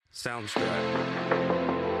Soundstripe.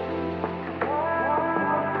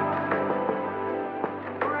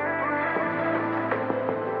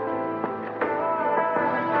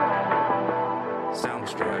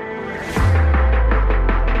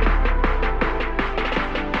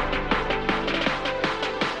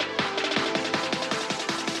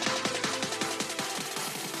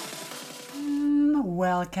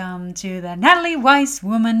 Welcome to the Natalie Wise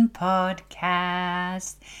Woman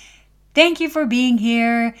podcast. Thank you for being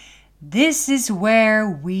here. This is where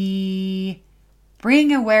we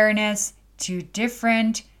bring awareness to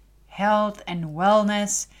different health and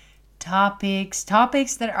wellness topics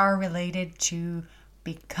that are related to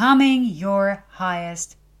becoming your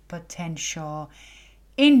highest potential.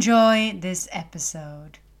 Enjoy this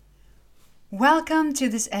episode. Welcome to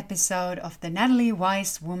this episode of the Natalie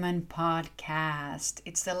Wise Woman podcast.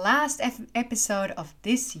 It's the last episode of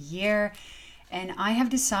this year, and I have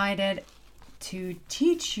decided to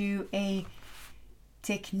teach you a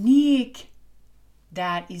technique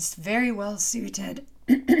that is very well suited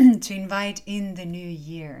to invite in the new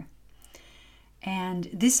year. And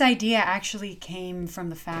this idea actually came from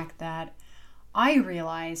the fact that I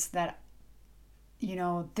realized that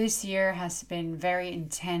this year has been very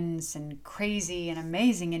intense and crazy and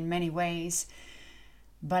amazing in many ways.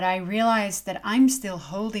 But I realized that I'm still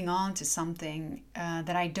holding on to something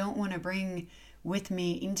that I don't want to bring with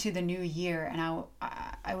me into the new year. And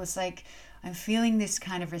I was like, I'm feeling this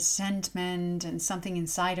kind of resentment and something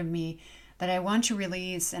inside of me that I want to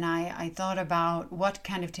release. And I thought about what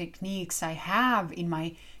kind of techniques I have in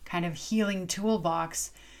my kind of healing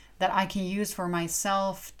toolbox that I can use for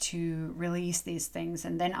myself to release these things.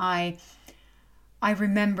 And then I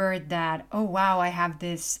remembered that, oh wow, I have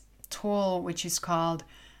this tool which is called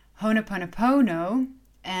Ho'oponopono,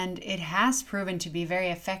 and it has proven to be very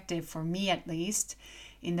effective for me, at least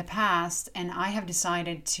in the past. And I have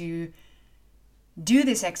decided to do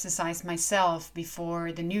this exercise myself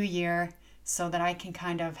before the new year so that I can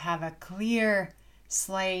kind of have a clear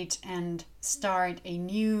slate and start a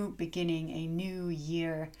new beginning, a new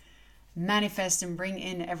year, manifest and bring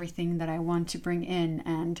in everything that I want to bring in.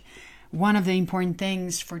 And one of the important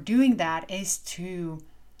things for doing that is to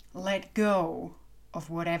let go of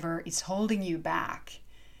whatever is holding you back.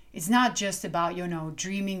 It's not just about,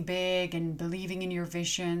 dreaming big and believing in your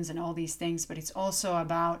visions and all these things, but it's also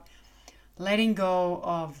about letting go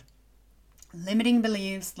of limiting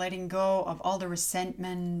beliefs, letting go of all the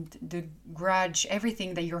resentment, the grudge,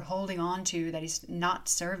 everything that you're holding on to that is not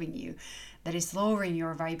serving you, that is lowering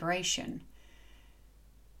your vibration.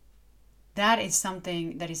 That is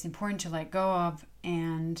something that is important to let go of.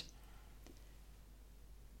 And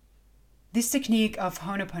this technique of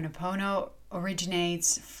Ho'oponopono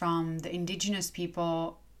originates from the indigenous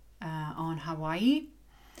people on Hawaii.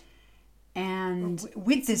 And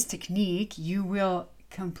with this technique, you will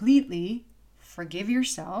completely forgive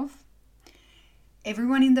yourself,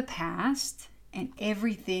 everyone in the past, and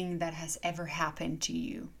everything that has ever happened to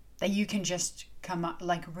you that you can just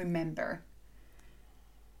remember.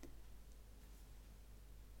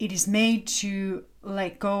 It is made to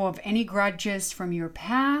let go of any grudges from your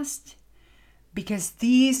past, because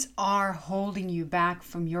these are holding you back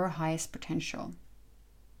from your highest potential.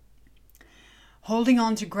 Holding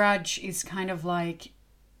on to grudge is kind of like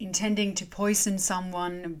intending to poison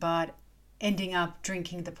someone, but ending up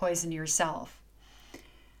drinking the poison yourself.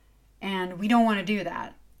 And we don't want to do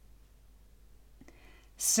that.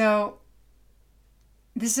 So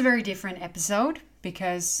this is a very different episode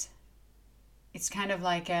because it's kind of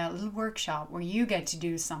like a little workshop where you get to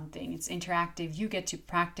do something. It's interactive. You get to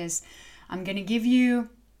practice. I'm going to give you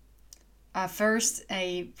first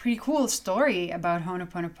a pretty cool story about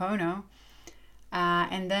Ho'oponopono.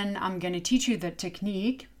 And then I'm going to teach you the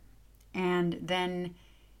technique. And then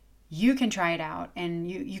you can try it out. And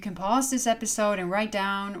you can pause this episode and write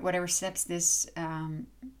down whatever steps this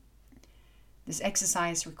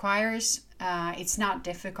exercise requires. It's not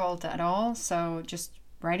difficult at all. So just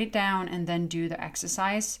write it down and then do the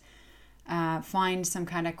exercise. Find some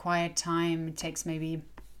kind of quiet time. It takes maybe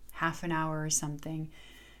half an hour or something.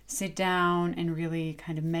 Sit down and really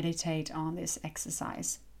kind of meditate on this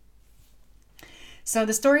exercise. So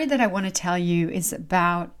the story that I want to tell you is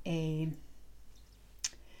about a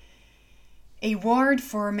ward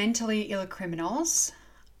for mentally ill criminals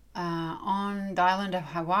on the island of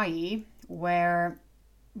Hawaii, where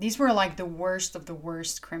these were like the worst of the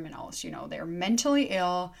worst criminals. They're mentally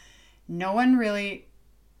ill. No one really,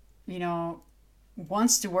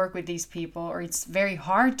 wants to work with these people, or it's very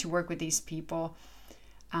hard to work with these people.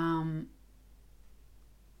 And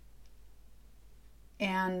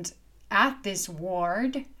at this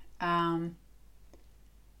ward,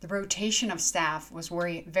 the rotation of staff was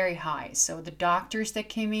very, very high. So the doctors that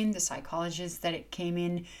came in, the psychologists that came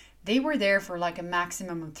in, they were there for like a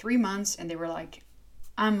maximum of 3 months, and they were like,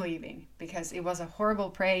 I'm leaving, because it was a horrible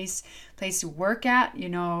place to work at,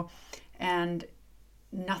 and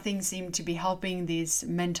nothing seemed to be helping these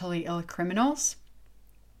mentally ill criminals.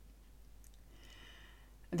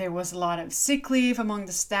 There was a lot of sick leave among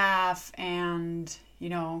the staff, and,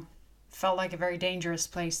 felt like a very dangerous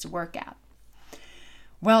place to work at.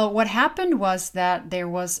 Well, what happened was that there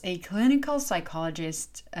was a clinical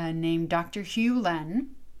psychologist named Dr. Hugh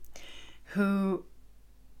Len who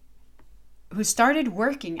started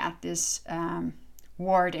working at this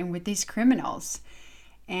ward and with these criminals.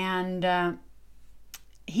 And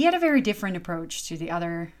he had a very different approach to the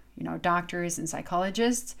other, doctors and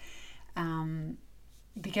psychologists,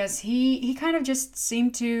 because he kind of just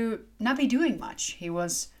seemed to not be doing much. He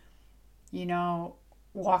was,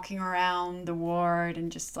 walking around the ward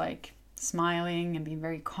and just like smiling and being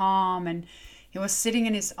very calm. And he was sitting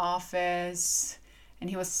in his office, and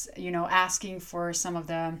he was, asking for some of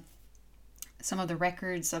the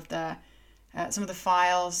records of some of the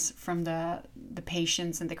files from the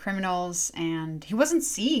patients and the criminals, and he wasn't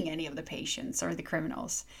seeing any of the patients or the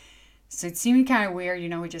criminals. So it seemed kind of weird, he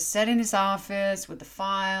just sat in his office with the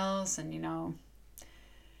files, and,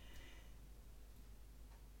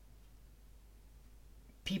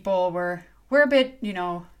 people were a bit,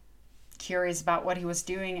 curious about what he was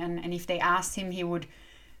doing, and if they asked him, he would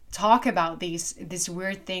talk about this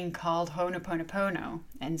weird thing called Ho'oponopono,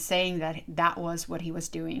 and saying that was what he was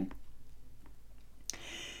doing.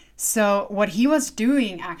 So what he was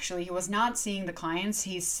doing, actually, he was not seeing the clients.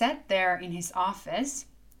 He sat there in his office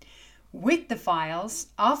with the files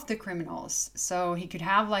of the criminals. So he could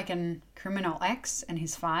have like a criminal X in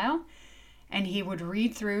his file, and he would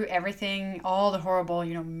read through everything, all the horrible,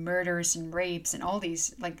 murders and rapes and all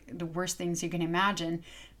these, like, the worst things you can imagine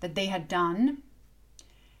that they had done.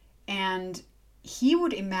 And he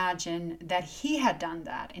would imagine that he had done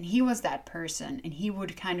that, and he was that person, and he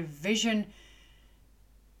would kind of vision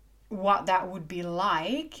what that would be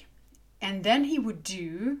like. And then he would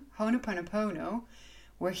do Ho'oponopono,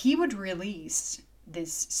 where he would release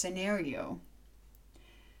this scenario.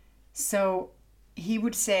 So he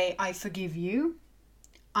would say, I forgive you,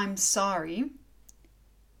 I'm sorry,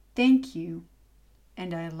 thank you,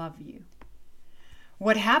 and I love you.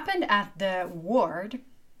 What happened at the ward,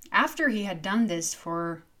 after he had done this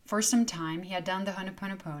for some time, he had done the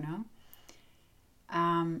Ho'oponopono,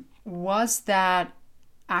 was that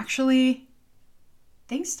actually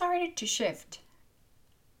things started to shift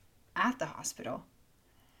at the hospital.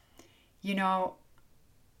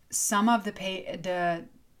 Some of the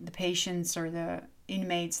patients or the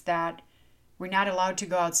inmates that were not allowed to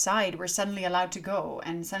go outside were suddenly allowed to go,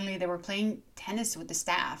 and suddenly they were playing tennis with the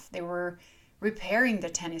staff. They were repairing the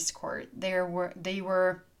tennis court. They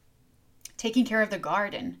were taking care of the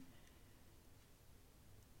garden.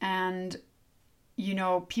 And,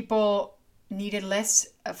 people needed less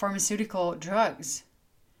pharmaceutical drugs.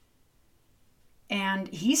 And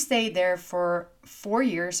he stayed there for 4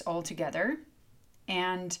 years altogether.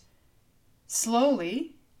 And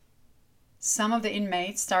slowly, some of the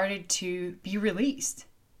inmates started to be released.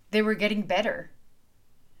 They were getting better.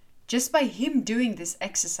 Just by him doing this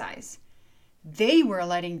exercise, they were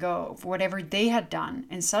letting go of whatever they had done.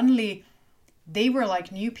 And suddenly, they were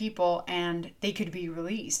like new people, and they could be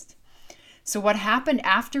released. So what happened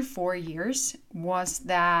after 4 years was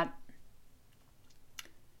that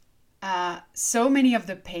so many of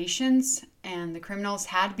the patients and the criminals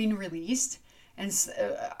had been released, and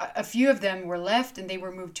a few of them were left, and they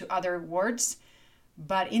were moved to other wards.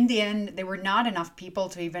 But in the end, there were not enough people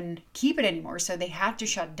to even keep it anymore. So they had to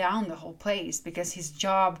shut down the whole place, because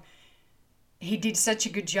he did such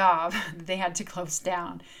a good job that they had to close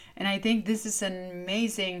down. And I think this is an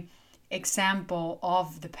amazing example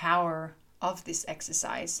of the power of this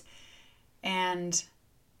exercise. And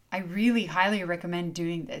I really highly recommend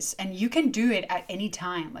doing this. And you can do it at any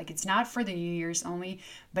time. Like, it's not for the New Year's only,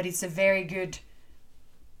 but it's a very good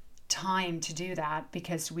time to do that,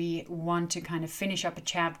 because we want to kind of finish up a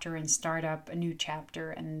chapter and start up a new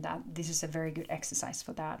chapter. And this is a very good exercise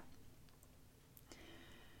for that.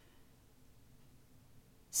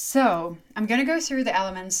 So I'm going to go through the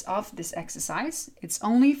elements of this exercise. It's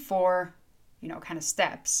only 4, kind of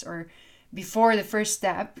steps. Or before the first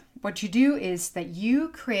step, what you do is that you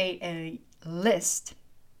create a list.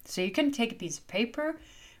 So you can take a piece of paper,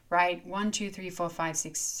 write 1, 2, 3, 4, 5,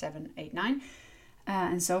 6, 7, 8, 9,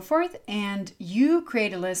 and so forth. And you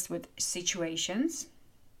create a list with situations,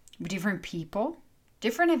 with different people,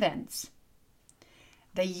 different events,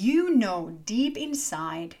 that you know deep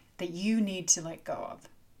inside that you need to let go of.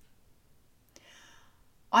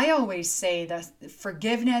 I always say that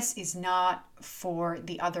forgiveness is not for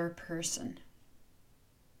the other person.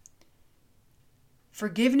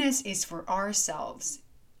 Forgiveness is for ourselves.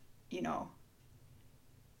 You know,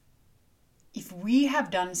 if we have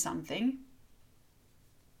done something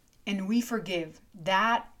and we forgive,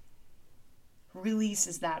 that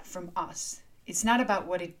releases that from us. It's not about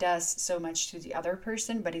what it does so much to the other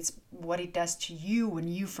person, but it's what it does to you when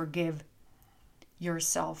you forgive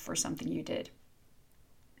yourself for something you did.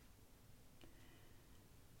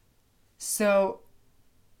 So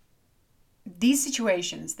these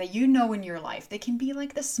situations that you know in your life, they can be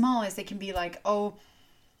like the smallest. They can be like, oh,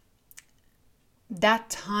 that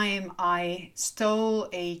time I stole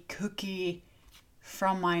a cookie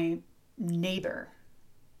from my neighbor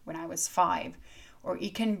when I was 5. Or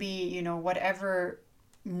it can be, you know, whatever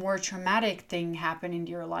more traumatic thing happened in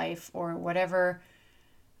your life, or whatever.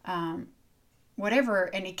 And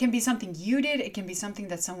it can be something you did. It can be something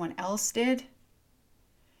that someone else did.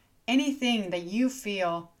 Anything that you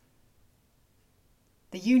feel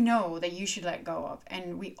that you know that you should let go of.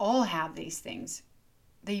 And we all have these things.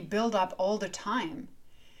 They build up all the time.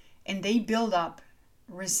 And they build up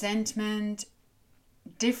resentment,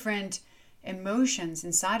 different emotions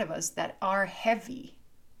inside of us that are heavy.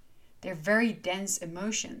 They're very dense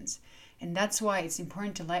emotions. And that's why it's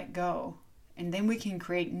important to let go. And then we can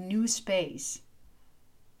create new space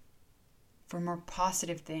for more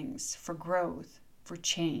positive things, for growth, for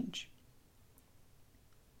change.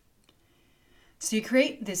 So you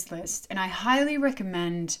create this list, and I highly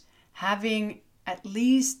recommend having at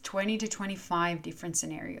least 20 to 25 different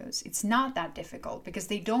scenarios. It's not that difficult because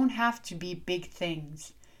they don't have to be big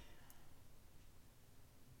things.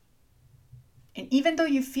 And even though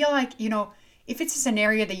you feel like, you know, if it's a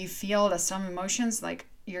scenario that you feel that some emotions, like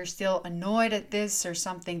you're still annoyed at this or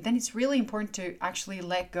something, then it's really important to actually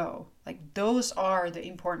let go. Like those are the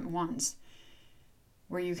important ones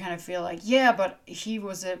where you kind of feel like, yeah, but he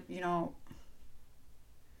was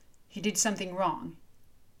he did something wrong.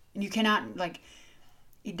 And you cannot, like,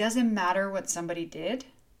 it doesn't matter what somebody did.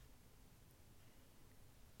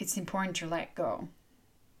 It's important to let go.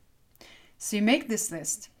 So you make this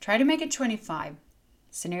list. Try to make it 25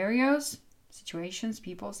 scenarios, situations,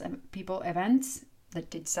 people, events that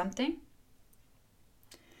did something.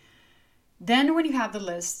 Then when you have the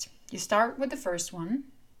list, you start with the first one.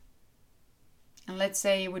 And let's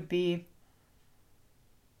say it would be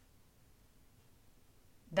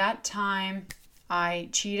that time I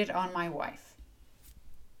cheated on my wife.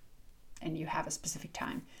 And you have a specific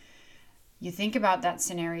time. You think about that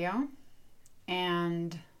scenario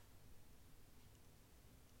and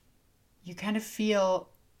you kind of feel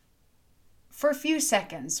for a few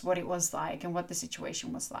seconds what it was like and what the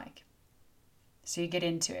situation was like. So you get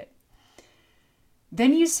into it.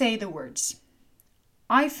 Then you say the words,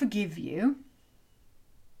 I forgive you.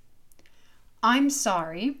 I'm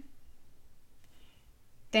sorry.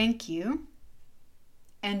 Thank you.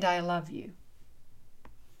 And I love you.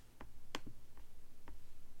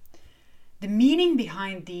 The meaning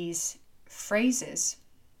behind these phrases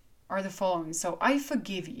are the following. So I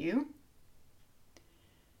forgive you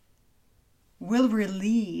will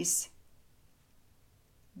release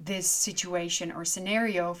this situation or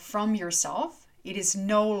scenario from yourself. It is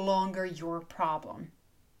no longer your problem.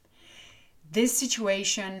 This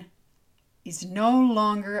situation is no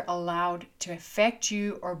longer allowed to affect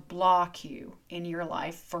you or block you in your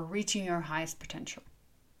life for reaching your highest potential.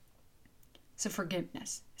 So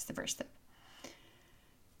forgiveness is the first step.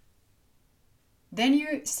 Then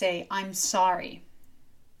you say, I'm sorry.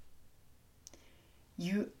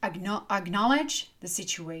 You acknowledge the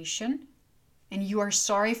situation and you are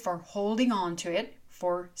sorry for holding on to it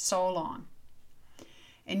for so long.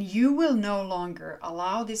 And you will no longer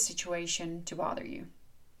allow this situation to bother you.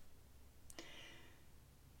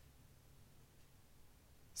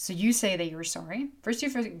 So you say that you're sorry. First you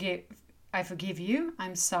forgive, I forgive you,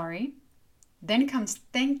 I'm sorry. Then comes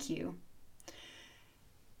thank you.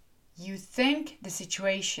 You thank the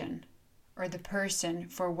situation or the person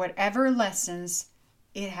for whatever lessons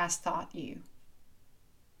it has taught you.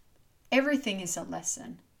 Everything is a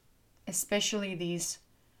lesson, especially these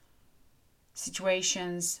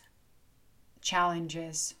situations,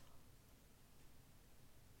 challenges.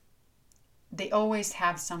 They always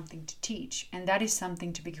have something to teach, and that is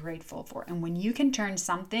something to be grateful for. And when you can turn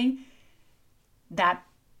something that,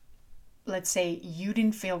 let's say, you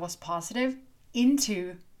didn't feel was positive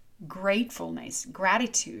into gratefulness,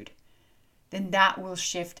 gratitude, then that will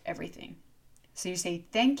shift everything. So you say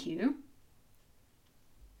thank you.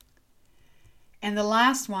 And the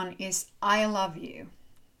last one is I love you.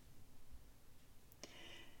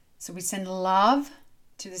 So we send love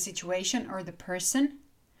to the situation or the person,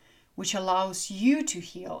 which allows you to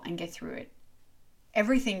heal and get through it.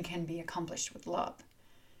 Everything can be accomplished with love.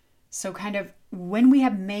 So kind of when we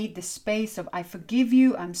have made the space of I forgive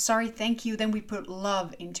you, I'm sorry, thank you, then we put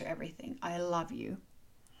love into everything. I love you.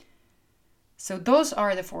 So those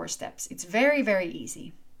are the 4 steps. It's very, very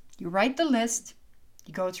easy. You write the list.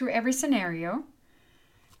 You go through every scenario.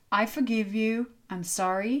 I forgive you. I'm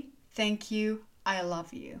sorry. Thank you. I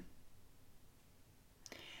love you.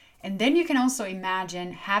 And then you can also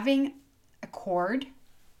imagine having a cord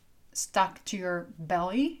stuck to your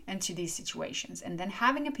belly and to these situations. And then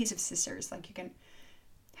having a piece of scissors, like you can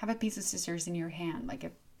have a piece of scissors in your hand, like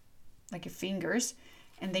your fingers,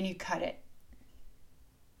 and then you cut it.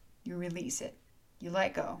 You release it. You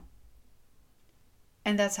let go.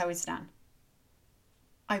 And that's how it's done.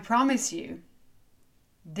 I promise you,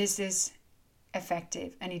 this is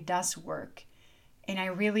effective and it does work. And I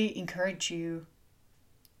really encourage you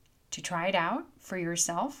to try it out for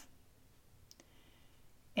yourself.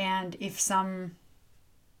 And if some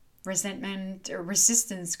resentment or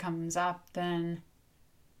resistance comes up, then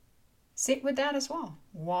sit with that as well.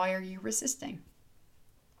 Why are you resisting?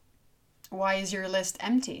 Why is your list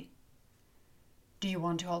empty? Do you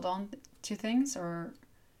want to hold on to things, or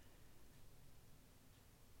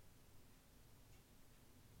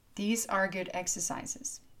these are good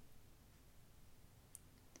exercises.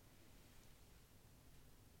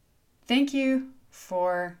 Thank you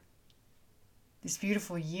for this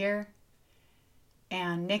beautiful year.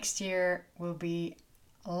 And next year will be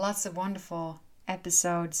lots of wonderful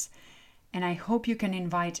episodes. And I hope you can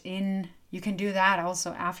invite in. You can do that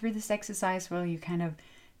also after this exercise where you kind of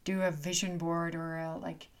do a vision board or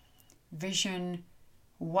a vision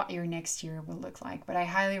what your next year will look like. But I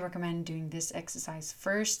highly recommend doing this exercise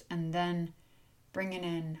first and then bringing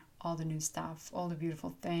in all the new stuff, all the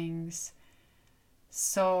beautiful things,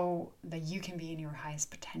 so that you can be in your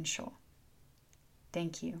highest potential.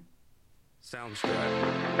 Thank you. Sounds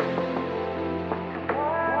good.